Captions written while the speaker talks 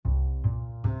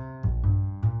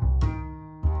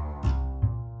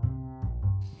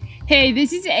Hey,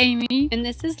 this is Amy. And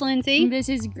this is Lindsay. This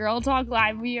is Girl Talk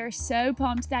Live. We are so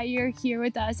pumped that you're here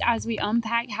with us as we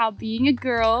unpack how being a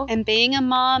girl and being a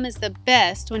mom is the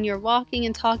best when you're walking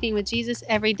and talking with Jesus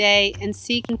every day and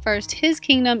seeking first His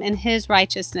kingdom and His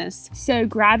righteousness. So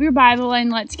grab your Bible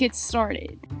and let's get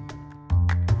started.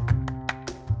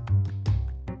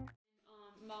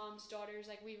 Moms, daughters,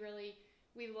 like we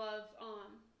love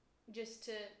just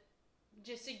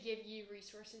to give you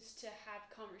resources to have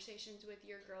conversations with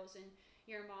your girls and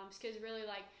your moms, because really,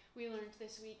 like, we learned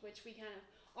this week, which we kind of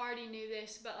already knew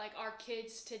this, but like our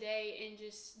kids today and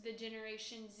just the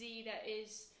generation Z that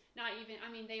is not even,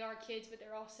 I mean, they are kids, but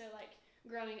they're also like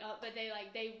growing up, but they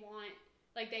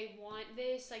want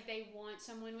this, like they want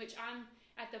someone, which I'm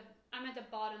at the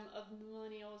bottom of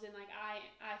millennials, and like I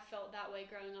felt that way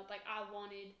growing up. Like I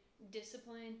wanted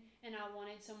discipline, and I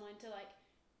wanted someone to like,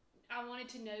 I wanted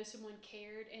to know someone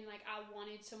cared, and like I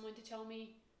wanted someone to tell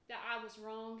me that I was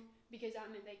wrong, because that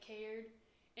meant they cared.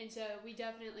 And so we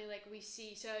definitely, like, we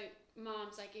see, so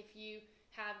moms, like, if you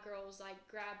have girls, like,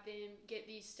 grab them, get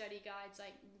these study guides,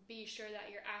 like, be sure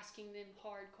that you're asking them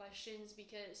hard questions,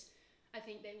 because I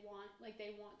think they want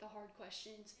the hard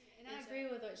questions. And I agree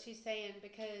with what she's saying,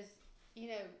 because, you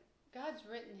know, God's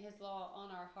written His law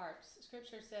on our hearts.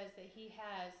 Scripture says that He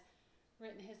has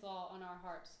written His law on our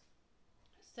hearts.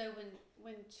 So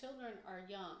when children are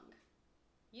young,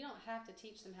 you don't have to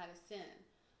teach them how to sin,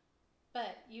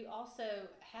 but you also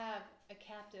have a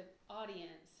captive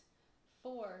audience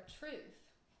for truth,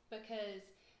 because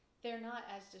they're not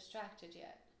as distracted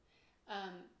yet.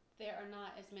 There are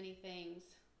not as many things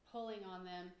pulling on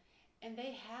them, and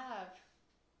they have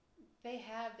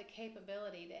the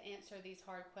capability to answer these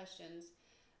hard questions,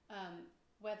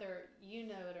 whether you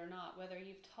know it or not, whether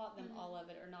you've taught them all of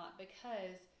it or not,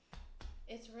 because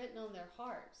it's written on their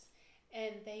hearts,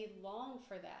 and they long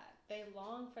for that. They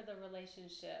long for the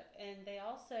relationship, and they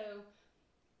also,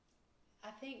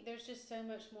 I think there's just so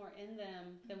much more in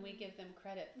them than we give them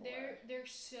credit for. They're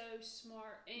so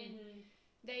smart, and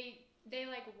they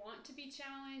like want to be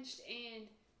challenged, and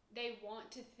they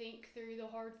want to think through the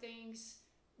hard things,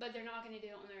 but they're not going to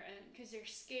do it on their own because they're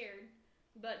scared.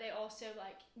 But they also,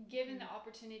 like, given the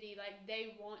opportunity, like,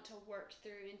 they want to work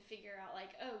through and figure out,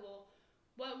 like, oh, well,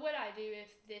 what would I do if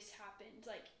this happened?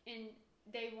 Like, and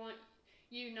they want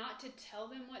you not to tell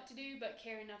them what to do, but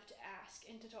care enough to ask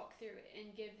and to talk through it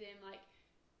and give them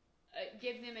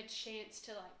a chance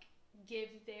to like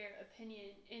give their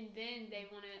opinion, and then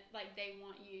they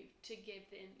want you to give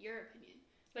them your opinion.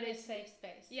 But it's safe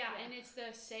space. Yeah, and it's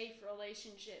the safe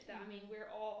relationship that, I mean, we're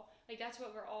all, like, that's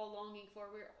what we're all longing for.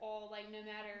 We're all, like, no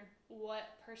matter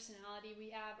what personality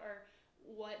we have or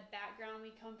what background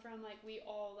we come from, like, we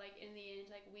all, like, in the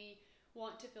end, like, we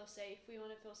want to feel safe. We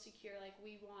want to feel secure. Like,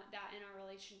 we want that in our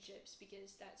relationships,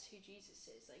 because that's who Jesus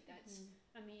is. Like, that's,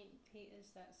 I mean, He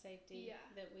is that safety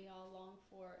that we all long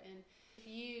for. And if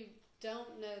you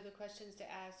don't know the questions to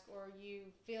ask, or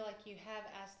you feel like you have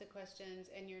asked the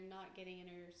questions and you're not getting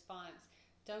any response,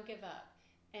 don't give up,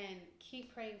 and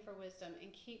keep praying for wisdom, and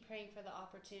keep praying for the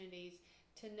opportunities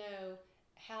to know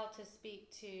how to speak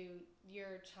to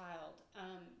your child,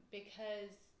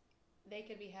 because they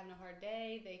could be having a hard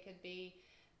day. They could be,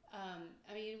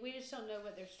 I mean, we just don't know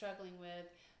what they're struggling with,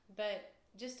 but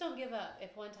just don't give up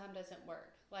if one time doesn't work.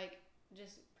 Like,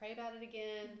 just pray about it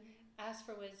again, ask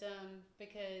for wisdom,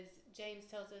 because James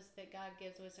tells us that God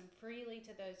gives wisdom freely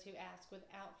to those who ask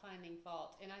without finding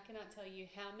fault. And I cannot tell you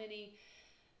how many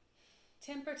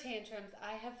temper tantrums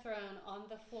I have thrown on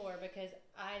the floor because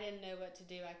I didn't know what to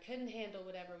do. I couldn't handle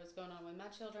whatever was going on when my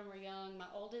children were young. My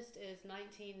oldest is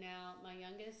 19 now. My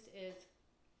youngest is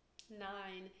 9.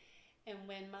 And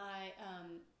when my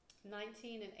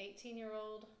 19 and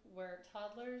 18-year-old were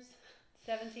toddlers,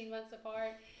 17 months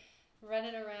apart,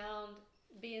 running around,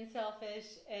 being selfish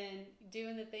and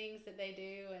doing the things that they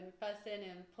do, and fussing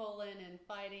and pulling and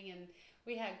fighting, and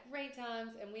we had great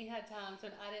times, and we had times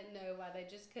when I didn't know why they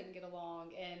just couldn't get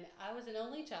along, and I was an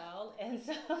only child, and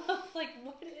so I was like,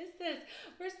 what is this?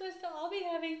 We're supposed to all be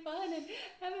having fun and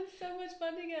having so much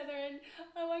fun together, and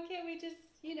why can't we just,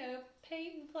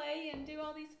 paint and play and do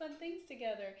all these fun things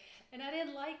together? And I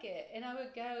didn't like it, and I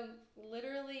would go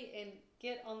literally and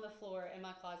get on the floor in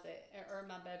my closet or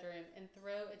my bedroom and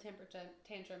throw a temper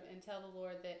tantrum and tell the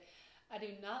Lord that I do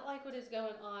not like what is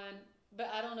going on, but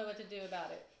I don't know what to do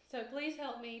about it. So please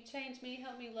help me, change me,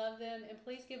 help me love them, and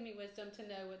please give me wisdom to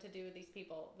know what to do with these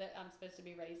people that I'm supposed to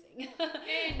be raising.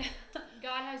 And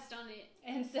God has done it.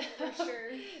 And so, for sure.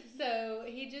 So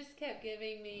He just kept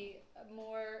giving me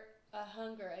a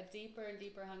hunger, a deeper and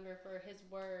deeper hunger for His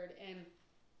Word,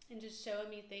 and just showing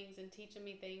me things and teaching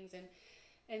me things, and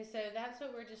And so that's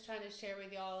what we're just trying to share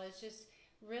with y'all, is just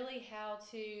really how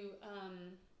to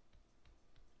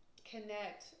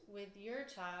connect with your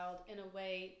child in a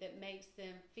way that makes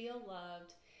them feel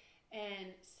loved and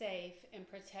safe and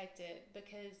protected,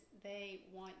 because they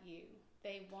want you.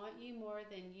 They want you more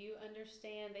than you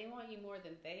understand. They want you more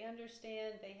than they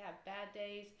understand. They have bad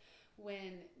days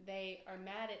when they are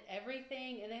mad at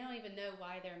everything and they don't even know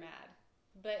why they're mad.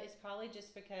 But it's probably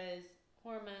just because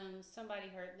hormones, somebody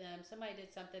hurt them, somebody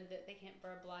did something that they can't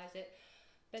verbalize it.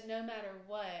 But no matter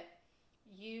what,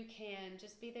 you can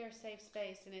just be their safe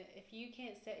space. And if you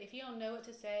don't know what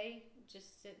to say,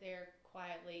 just sit there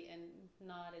quietly and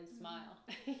nod and smile.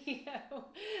 You know,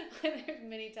 there's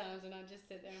many times when I just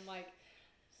sit there and I'm like,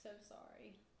 I'm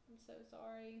so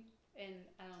sorry, and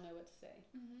I don't know what to say.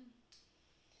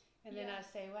 And then I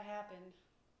say, what happened,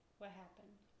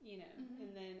 you know.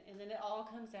 And then it all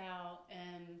comes out.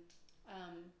 And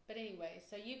but anyway,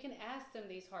 so you can ask them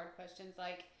these hard questions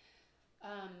like,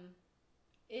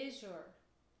 is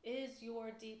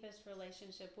your deepest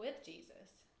relationship with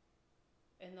Jesus?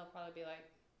 And they'll probably be like,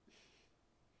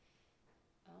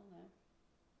 I don't know,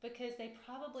 because they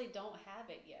probably don't have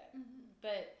it yet.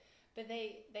 But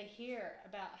they hear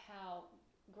about how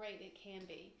great it can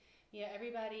be. You know,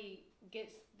 everybody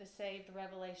gets the saved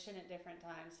revelation at different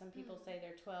times. Some people say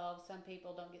they're 12. Some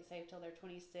people don't get saved till they're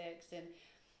 26. And,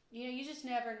 you know, you just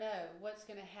never know what's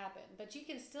going to happen. But you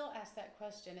can still ask that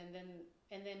question and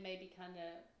then maybe kind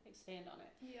of expand on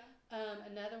it. Yeah.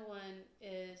 Another one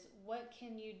is, what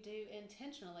can you do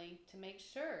intentionally to make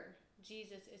sure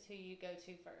Jesus is who you go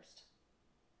to first?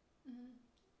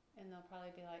 And they'll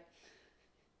probably be like,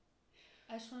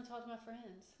 I just want to talk to my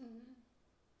friends.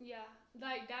 Yeah,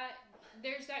 like that.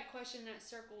 There's that question that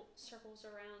circles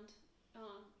around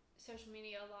social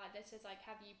media a lot that says like,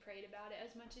 have you prayed about it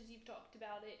as much as you've talked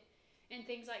about it, and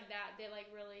things like that. That like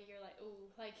really, you're like, ooh,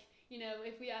 like, you know,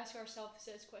 if we ask ourselves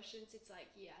those questions, it's like,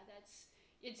 yeah,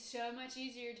 it's so much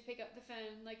easier to pick up the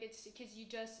phone. Like, it's because you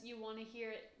want to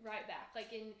hear it right back.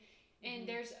 Like, and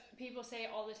there's people say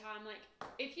it all the time. Like,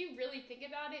 if you really think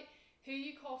about it, who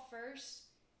you call first,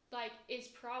 like, is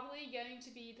probably going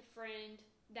to be the friend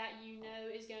that you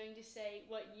know is going to say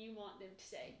what you want them to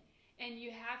say. And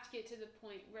you have to get to the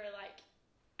point where, like,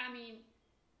 I mean,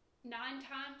 9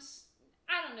 times,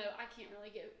 I don't know, I can't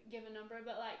really give a number,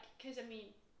 but like, because I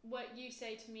mean, what you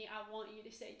say to me, I want you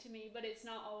to say to me, but it's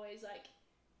not always like,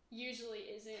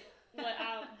 usually isn't what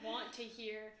I want to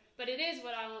hear, but it is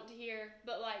what I want to hear.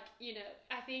 But like, you know,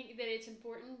 I think that it's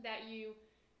important that you,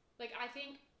 like, I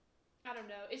don't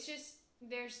know, it's just,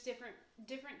 there's different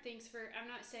things for, I'm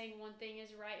not saying one thing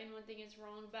is right and one thing is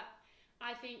wrong, but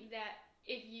I think that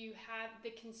if you have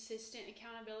the consistent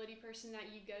accountability person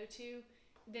that you go to,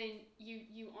 then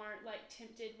you aren't like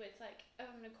tempted with like, oh,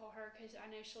 I'm gonna call her because I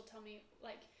know she'll tell me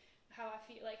like how I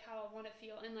feel, like how I want to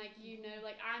feel. And like, you know,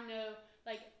 like I know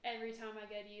like every time I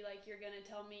go to you, like you're gonna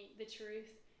tell me the truth,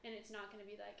 and it's not gonna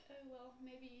be like, oh well,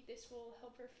 maybe this will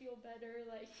help her feel better,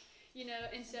 like, you know.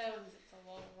 And sometimes it's a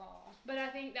little raw. But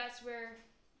I think that's where,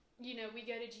 you know, we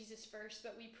go to Jesus first,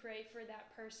 but we pray for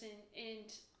that person and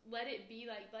let it be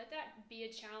like, let that be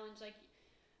a challenge. Like,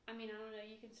 I mean, I don't know,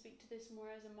 you can speak to this more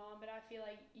as a mom, but I feel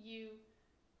like you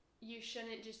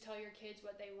shouldn't just tell your kids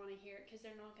what they want to hear, because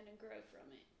they're not going to grow from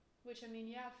it. Which, I mean,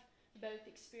 you have both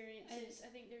experiences. I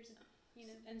think there's, you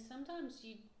know. And sometimes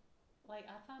like,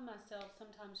 I find myself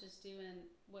sometimes just doing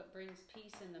what brings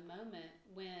peace in the moment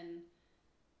when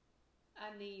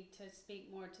I need to speak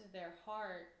more to their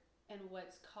heart and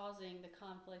what's causing the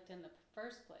conflict in the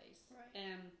first place. Right.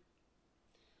 And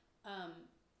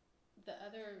the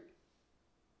other,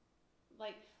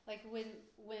 like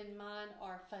when mine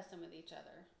are fussing with each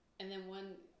other, and then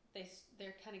one,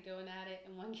 they're kind of going at it,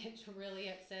 and one gets really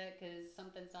upset because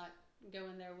something's not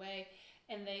going their way,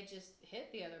 and they just hit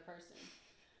the other person,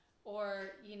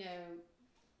 or, you know,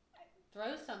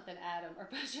 throw something at them or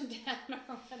push them down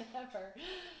or whatever.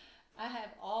 I have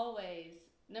always,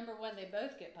 number one, they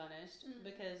both get punished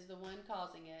because the one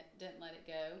causing it didn't let it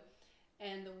go,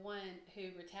 and the one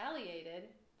who retaliated,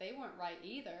 they weren't right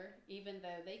either, even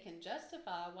though they can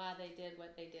justify why they did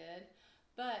what they did.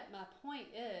 But my point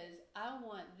is, I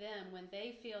want them, when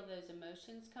they feel those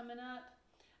emotions coming up,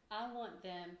 I want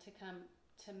them to come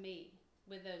to me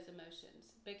with those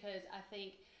emotions, because I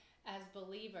think as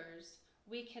believers,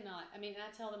 we cannot, I mean, I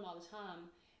tell them all the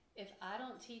time, if I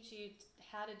don't teach you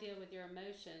how to deal with your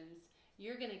emotions,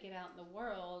 you're going to get out in the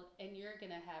world and you're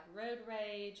going to have road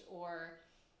rage or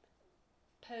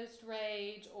post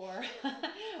rage or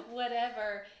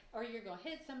whatever, or you're going to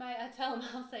hit somebody, I tell them,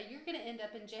 I'll say, you're going to end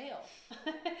up in jail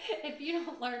if you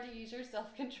don't learn to use your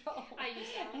self-control. I use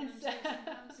that on them too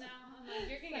sometimes now. I'm like,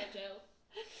 you're going to go to jail.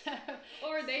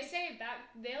 Or they say it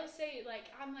back, they'll say, like,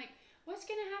 I'm like, what's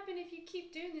going to happen if you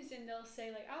keep doing this? And they'll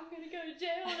say, like, I'm going to go to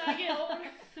jail when I get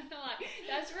older. I'm like,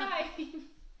 that's right.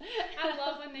 I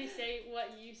love when they say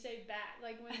what you say back.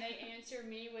 Like, when they answer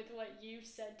me with what you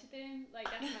said to them.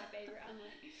 Like, that's my favorite. I'm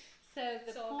like... So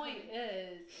the point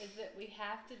is that we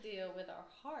have to deal with our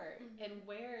heart and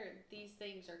where these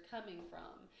things are coming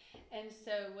from. And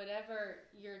so whatever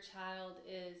your child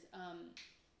is,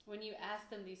 when you ask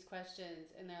them these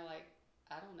questions and they're like,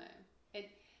 I don't know. They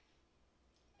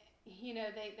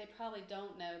probably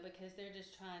don't know because they're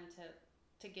just trying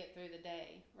to get through the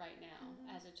day right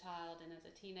now as a child and as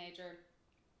a teenager.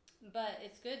 But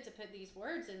it's good to put these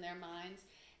words in their minds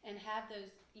and have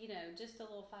those, just a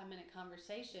little 5-minute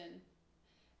conversation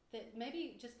that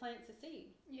maybe just plants a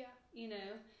seed. Yeah.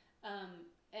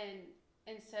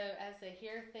 And so as they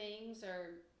hear things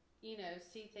or,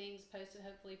 see things posted,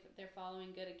 hopefully they're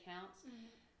following good accounts,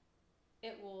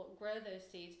 it will grow those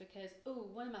seeds because,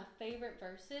 one of my favorite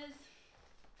verses,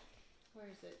 where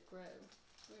is it? Grow.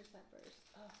 Where's that verse?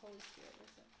 Oh, Holy Spirit,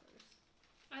 where's that verse?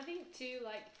 I think, too,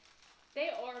 like, they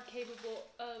are capable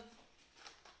of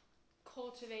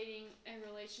cultivating a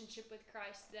relationship with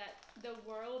Christ that the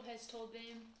world has told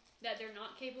them that they're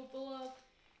not capable of,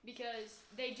 because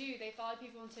they follow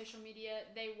people on social media,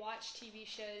 they watch TV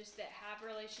shows that have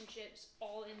relationships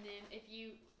all in them.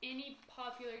 Any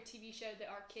popular TV show that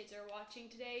our kids are watching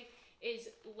today is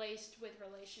laced with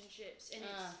relationships, and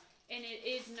it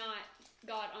is not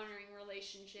God-honoring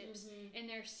relationships, and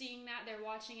they're seeing that, they're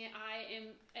watching it. I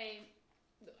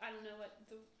don't know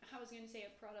I was going to say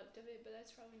a product of it, but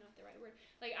that's probably not the right word.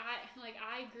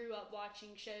 I grew up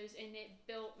watching shows, and it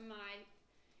built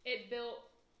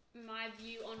my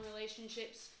view on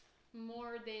relationships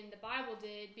more than the Bible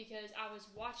did because I was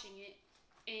watching it.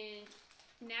 And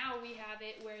now we have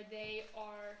it where they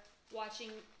are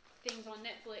watching things on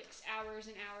Netflix hours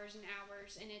and hours and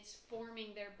hours, and it's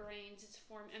forming their brains.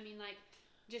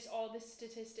 Just all the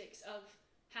statistics of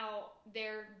how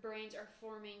their brains are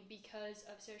forming because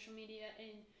of social media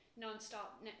and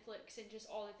nonstop Netflix and just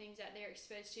all the things that they're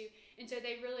exposed to. And so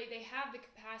they have the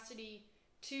capacity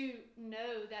to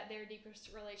know that their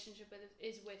deepest relationship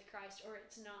is with Christ, or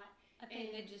it's not. I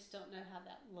think they just don't know how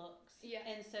that looks. Yeah.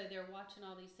 And so they're watching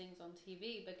all these things on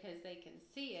TV because they can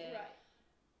see it. Right.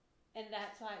 And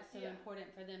that's why it's so important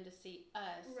for them to see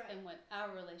us and what our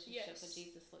relationship with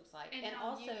Jesus looks like. And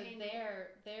also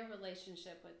their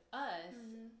relationship with us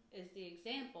is the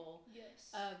example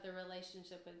of the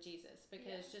relationship with Jesus.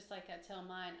 Because just like I tell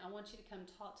mine, I want you to come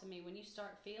talk to me. When you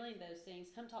start feeling those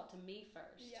things, come talk to me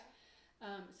first. Yeah.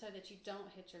 So that you don't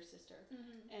hit your sister.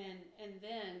 And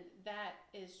then that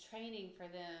is training for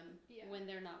them when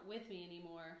they're not with me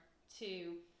anymore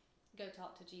to go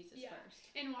talk to Jesus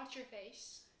first. And watch your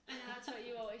face. I know that's what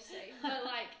you always say, but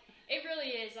it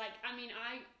really is.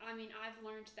 I've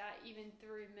learned that even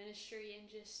through ministry and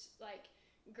just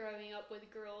growing up with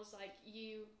girls,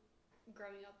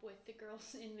 growing up with the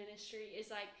girls in ministry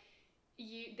is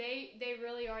they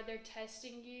really are. They're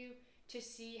testing you to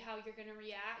see how you're going to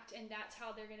react, and that's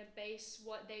how they're going to base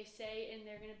what they say, and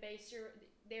they're going to base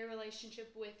their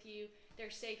relationship with you,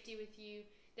 their safety with you.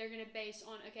 They're going to base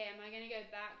on, okay, am I going to go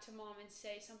back to mom and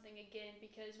say something again?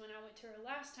 Because when I went to her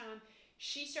last time,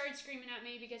 she started screaming at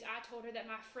me because I told her that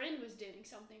my friend was doing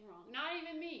something wrong, not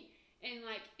even me. And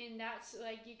that's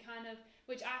you kind of,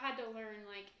 which I had to learn,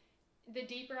 the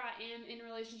deeper I am in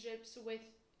relationships with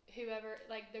whoever,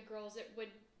 the girls that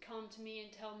would come to me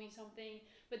and tell me something,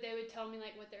 but they would tell me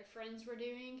what their friends were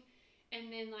doing. And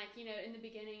then in the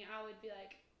beginning I would be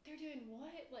like, they're doing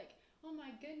what? Oh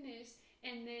my goodness.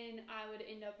 And then I would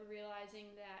end up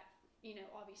realizing that,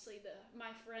 obviously my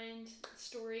friend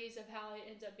stories of how it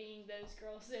ends up being those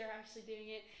girls that are actually doing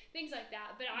it, things like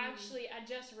that. But I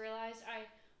just realized I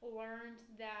learned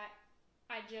that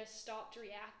I just stopped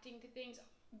reacting to things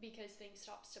because things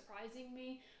stopped surprising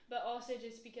me, but also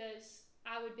just because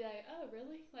I would be like, oh,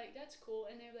 really? That's cool.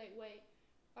 And they'd be like, wait,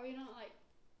 are you not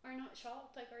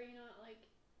shocked? Are you not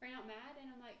mad? And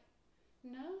I'm like,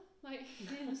 no,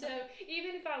 and so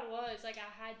even if I was, I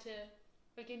had to,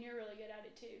 and you're really good at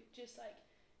it too, just I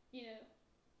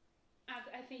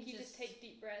think you just take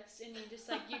deep breaths and you just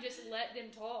you just let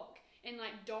them talk and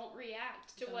don't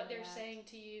react to what they're saying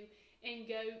to you, and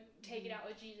go take it out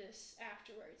with Jesus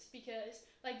afterwards, because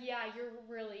you're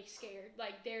really scared.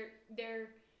 They're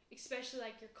especially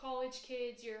your college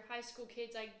kids, your high school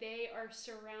kids, they are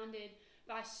surrounded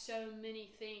by so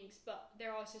many things, but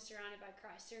they're also surrounded by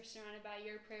Christ. They're surrounded by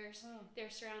your prayers.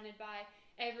 They're surrounded by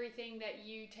everything that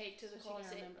you take to the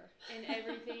closet and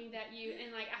everything that you,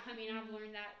 and like, I mean, I've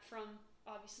learned that from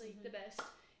obviously the best,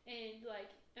 and like,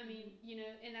 I mean, you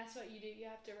know, and that's what you do. You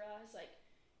have to realize, like,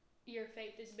 your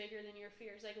faith is bigger than your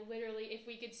fears. Like, literally, if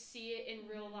we could see it in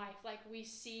real life, like, we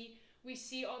see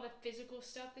all the physical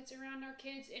stuff that's around our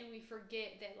kids, and we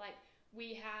forget that, like,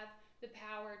 we have the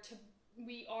power to,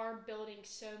 we are building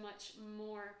so much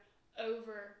more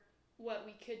over what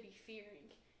we could be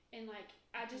fearing. And like,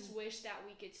 I just wish that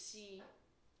we could see,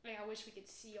 like, I wish we could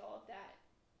see all of that,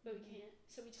 but we can't.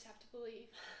 So we just have to believe.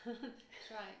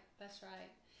 That's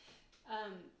right.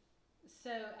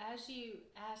 So as you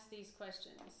ask these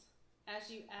questions,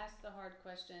 as you ask the hard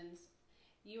questions,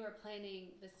 you are planting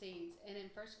the seeds. And in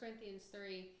 1 Corinthians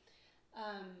 3,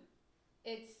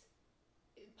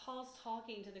 Paul's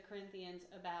talking to the Corinthians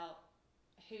about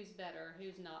who's better,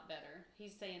 who's not better.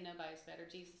 He's saying nobody's better.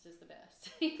 Jesus is the best.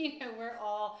 You know,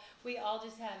 we all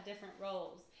just have different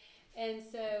roles. And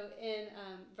so in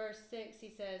verse 6, he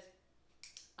says,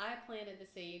 I planted the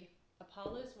seed,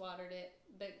 Apollos watered it,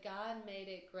 but God made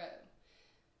it grow.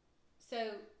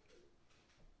 So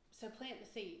plant the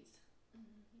seeds.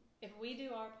 If we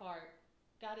do our part,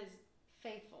 God is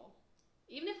faithful.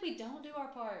 Even if we don't do our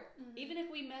part, even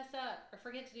if we mess up or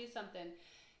forget to do something,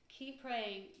 keep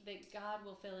praying that God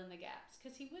will fill in the gaps,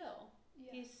 because he will.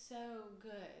 Yeah. He's so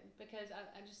good. Because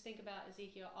I just think about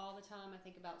Ezekiel all the time. I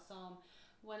think about Psalm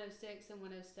 106 and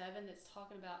 107 that's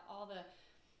talking about all the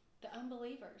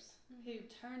unbelievers who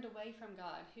turned away from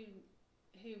God, who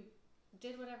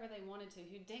did whatever they wanted to,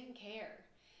 who didn't care.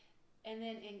 And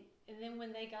then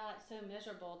when they got so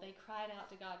miserable, they cried out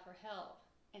to God for help,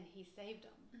 and he saved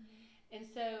them. And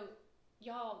so,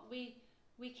 y'all, we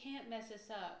can't mess this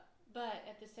up, but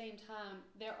at the same time,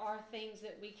 there are things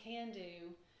that we can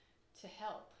do to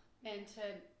help and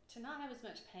to not have as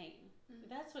much pain.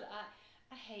 That's what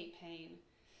I hate pain.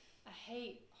 I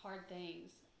hate hard things.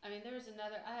 I mean, there was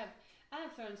another, I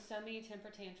have thrown so many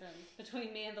temper tantrums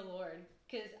between me and the Lord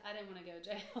because I didn't want to go to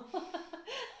jail.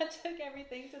 I took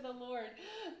everything to the Lord.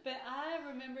 But I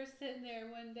remember sitting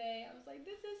there one day, I was like,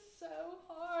 this is so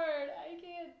hard. I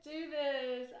can't do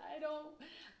this. I don't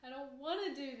want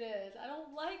to do this. I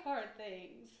don't like hard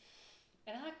things.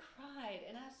 And I cried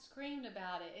and I screamed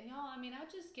about it. And y'all, I mean, I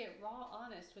just get raw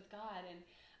honest with God, and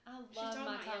I love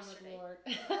my time with the Lord.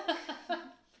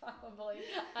 Probably.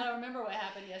 I don't remember what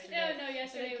happened yesterday. No,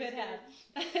 yesterday it could have.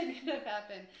 It could have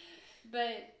happened.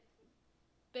 But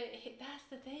that's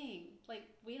the thing. Like,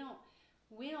 we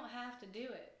don't have to do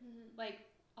it. Like,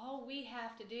 all we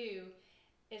have to do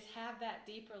is have that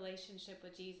deep relationship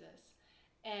with Jesus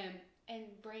and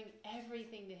bring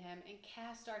everything to him and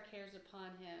cast our cares upon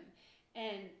him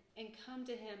and come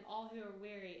to him, all who are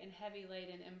weary and heavy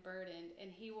laden and burdened, and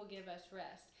he will give us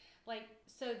rest. Like,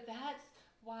 so that's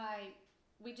why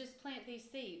we just plant these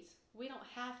seeds. We don't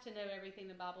have to know everything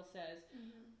the Bible says,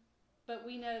 but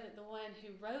we know that the one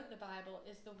who wrote the Bible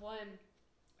is the one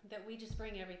that we just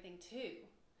bring everything to.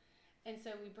 And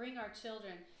so we bring our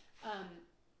children,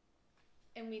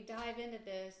 and we dive into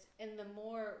this, and the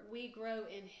more we grow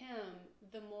in him,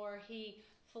 the more he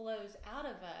flows out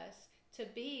of us to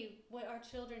be what our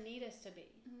children need us to be.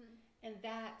 And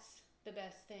that's the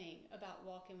best thing about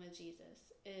walking with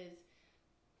Jesus is,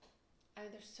 I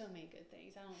mean, there's so many good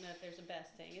things. I don't know if there's a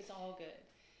best thing. It's all good.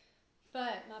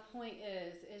 But my point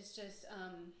is just,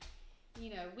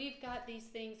 you know, we've got these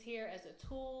things here as a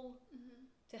tool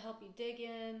to help you dig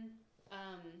in.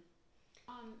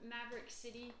 Maverick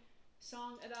City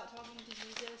song about talking to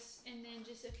Jesus, and then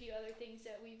just a few other things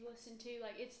that we've listened to.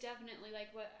 Like, it's definitely like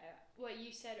what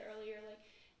you said earlier. Like,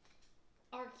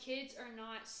 our kids are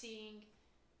not seeing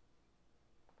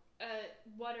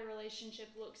what a relationship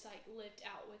looks like lived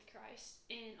out with Christ,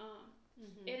 and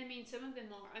I mean, some of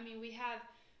them are. I mean, we have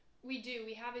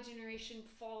a generation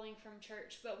falling from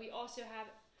church, but we also have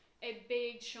a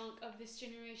big chunk of this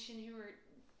generation who are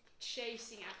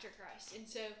chasing after Christ. And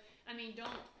so, I mean,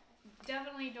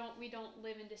 we don't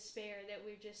live in despair that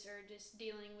we just are just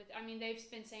dealing with. I mean, they've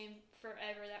been saying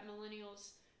forever that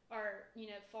millennials are, you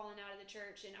know, falling out of the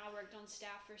church, and I worked on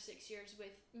staff for 6 years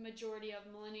with majority of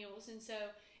millennials, and so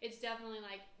it's definitely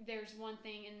like there's one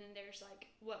thing and then there's like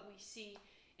what we see,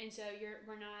 and so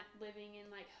we're not living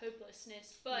in like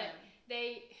hopelessness, but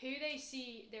who they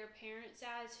see their parents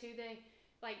as,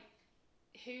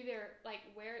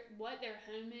 what their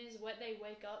home is, what they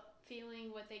wake up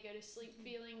feeling, what they go to sleep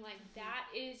feeling, like that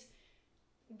is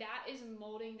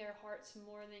molding their hearts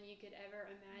more than you could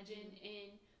ever imagine,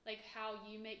 and like how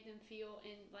you make them feel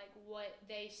and like what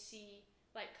they see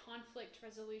like conflict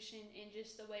resolution and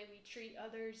just the way we treat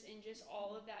others and just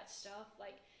all of that stuff.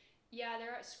 Like, yeah,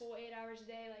 they're at school 8 hours a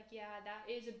day. Like, yeah, that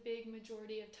is a big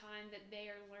majority of time that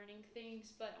they are learning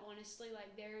things. But honestly,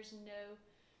 like, there's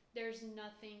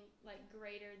nothing like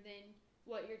greater than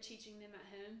what you're teaching them at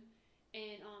home.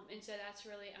 And so that's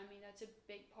really, I mean, that's a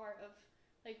big part of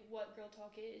like what Girl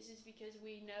Talk is because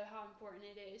we know how important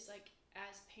it is, like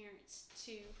as parents,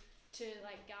 to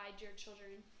like guide your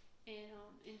children.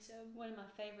 And so one of my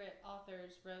favorite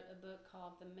authors wrote a book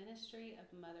called The Ministry of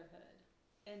Motherhood,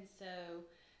 and so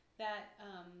that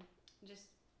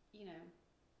just, you know,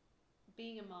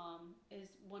 being a mom is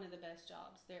one of the best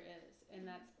jobs there is. And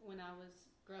that's when I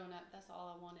was growing up, that's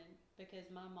all I wanted, because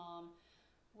my mom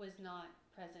was not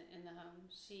present in the home.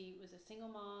 She was a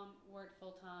single mom, worked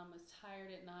full time, was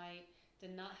tired at night,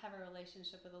 did not have a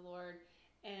relationship with the Lord.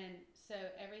 And so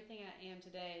everything I am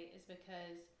today is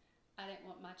because I didn't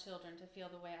want my children to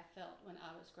feel the way I felt when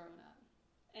I was growing up.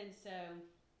 And so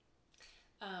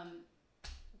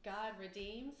God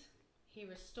redeems, He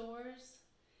restores,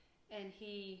 and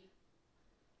He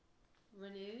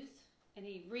renews, and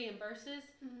He reimburses.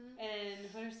 And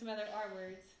what are some other R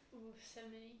words? Ooh, so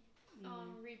many.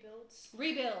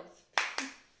 Rebuilds.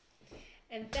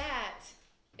 And that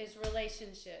is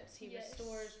relationships. He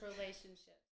restores relationships.